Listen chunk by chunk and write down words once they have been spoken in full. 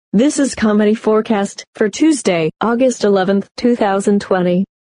This is Comedy Forecast for Tuesday, August 11th, 2020.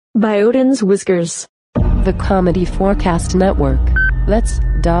 By Odin's Whiskers. The Comedy Forecast Network. Let's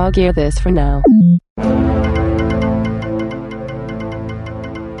dog-ear this for now.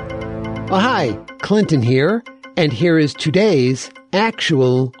 Well, hi, Clinton here, and here is today's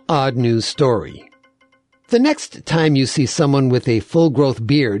actual odd news story. The next time you see someone with a full-growth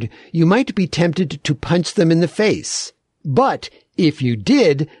beard, you might be tempted to punch them in the face. But if you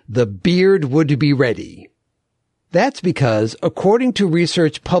did, the beard would be ready. That's because, according to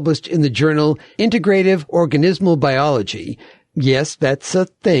research published in the journal Integrative Organismal Biology, yes, that's a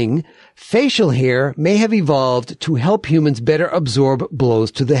thing, facial hair may have evolved to help humans better absorb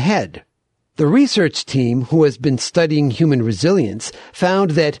blows to the head. The research team, who has been studying human resilience,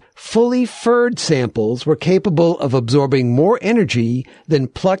 found that fully furred samples were capable of absorbing more energy than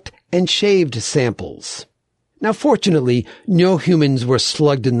plucked and shaved samples. Now, fortunately, no humans were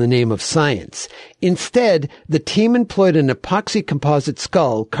slugged in the name of science. Instead, the team employed an epoxy composite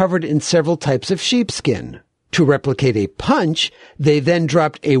skull covered in several types of sheepskin. To replicate a punch, they then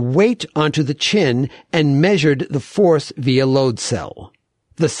dropped a weight onto the chin and measured the force via load cell.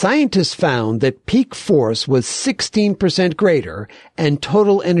 The scientists found that peak force was 16% greater and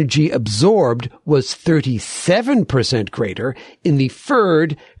total energy absorbed was 37% greater in the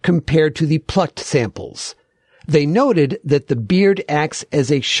furred compared to the plucked samples. They noted that the beard acts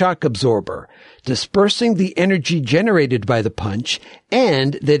as a shock absorber, dispersing the energy generated by the punch,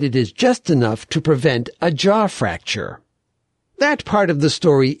 and that it is just enough to prevent a jaw fracture. That part of the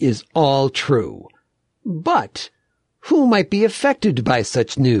story is all true. But who might be affected by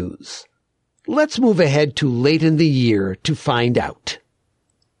such news? Let's move ahead to late in the year to find out.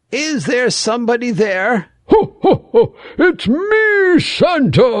 Is there somebody there? Ho, ho, ho! It's me,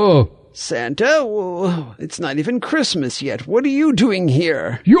 Santa! Santa? Well, it's not even Christmas yet. What are you doing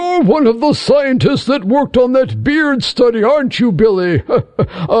here? You're one of the scientists that worked on that beard study, aren't you, Billy?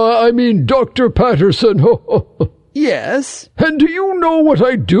 I mean, Dr. Patterson. Yes. And do you know what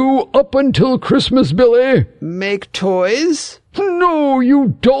I do up until Christmas, Billy? Make toys? No,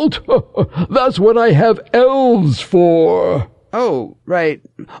 you don't. That's what I have elves for. Oh, right.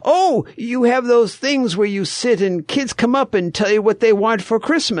 Oh, you have those things where you sit and kids come up and tell you what they want for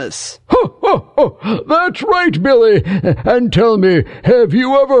Christmas. That's right, Billy. And tell me, have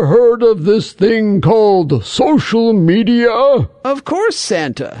you ever heard of this thing called social media? Of course,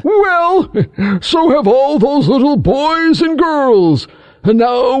 Santa. Well, so have all those little boys and girls. And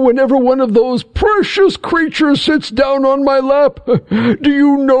now, whenever one of those precious creatures sits down on my lap, do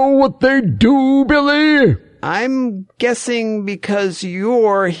you know what they do, Billy? I'm guessing because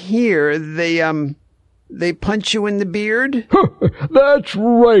you're here, they punch you in the beard? That's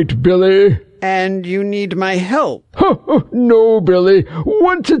right, Billy. And you need my help. No, Billy.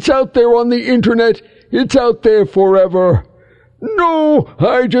 Once it's out there on the internet, it's out there forever. No,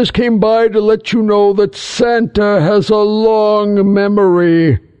 I just came by to let you know that Santa has a long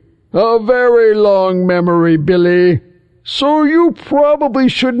memory. A very long memory, Billy. So you probably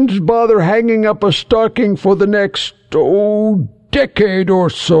shouldn't bother hanging up a stocking for the next, decade or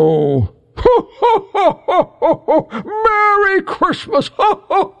so. Merry Christmas!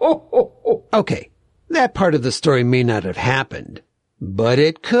 Okay, that part of the story may not have happened, but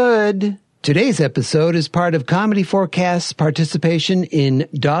it could. Today's episode is part of Comedy Forecast's participation in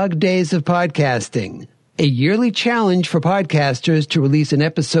Dog Days of Podcasting, a yearly challenge for podcasters to release an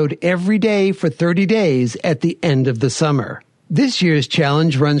episode every day for 30 days at the end of the summer. This year's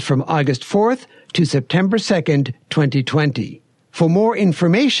challenge runs from August 4th to September 2nd, 2020. For more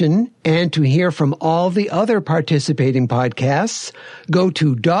information and to hear from all the other participating podcasts, go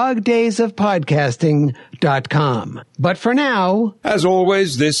to dogdaysofpodcasting.com. But for now, as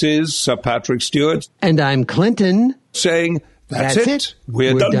always, this is Sir Patrick Stewart. And I'm Clinton. Saying, that's it.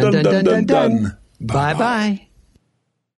 We're done. Bye-bye.